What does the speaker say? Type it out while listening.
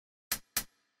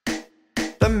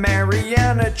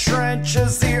Mariana Trench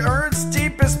is the Earth's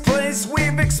deepest place.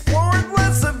 We've explored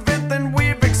less of it than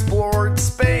we've explored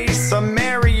space. The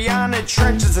Mariana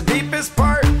Trench is the deepest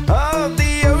part of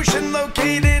the ocean,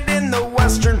 located in the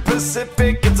western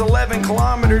Pacific. It's 11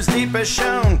 kilometers deep as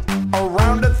shown.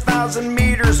 Around 1,000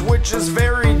 meters, which is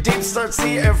very deep, starts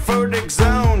the aphotic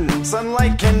zone.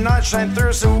 Sunlight cannot shine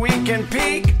through, so we can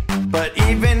peek. But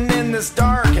even in this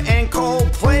dark and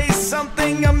cold place,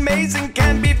 something amazing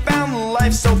can be found.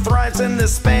 Life still thrives in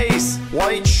this space.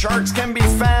 White sharks can be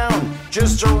found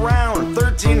just around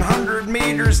 1,300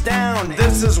 meters down.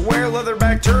 This is where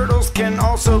leatherback turtles can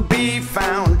also be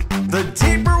found. The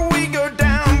deeper we go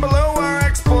down below our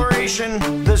exploration,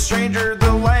 the stranger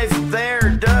the life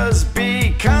there does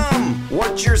become.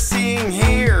 What you're seeing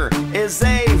here is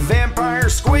a vampire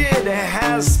squid. It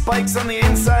has spikes on the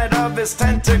inside of its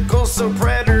tentacles so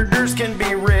predators can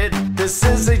be rid. This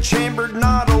is a chambered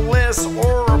nautilus,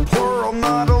 or a plural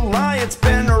nautili. It's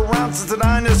been around since the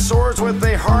dinosaurs, with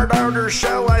a hard outer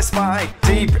shell I spy.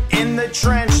 Deep in the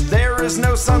trench there is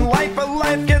no sunlight, but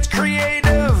life gets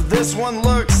creative. This one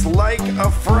looks like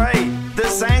a fright.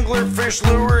 This anglerfish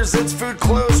lures its food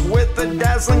close with a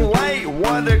dazzling light.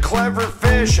 What a clever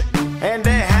fish, and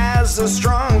it has a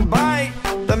strong bite.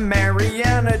 The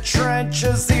Mariana Trench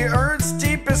is the Earth's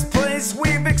deepest place.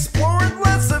 We've explored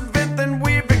less of it than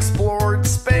we've explored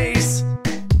space.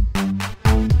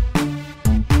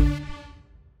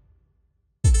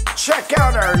 Check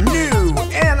out our new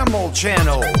animal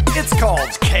channel. It's called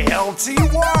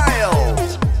KLT Wild.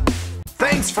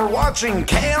 Thanks for watching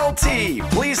KLT.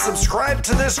 Please subscribe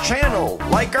to this channel,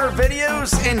 like our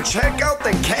videos, and check out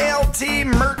the KLT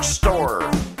merch store.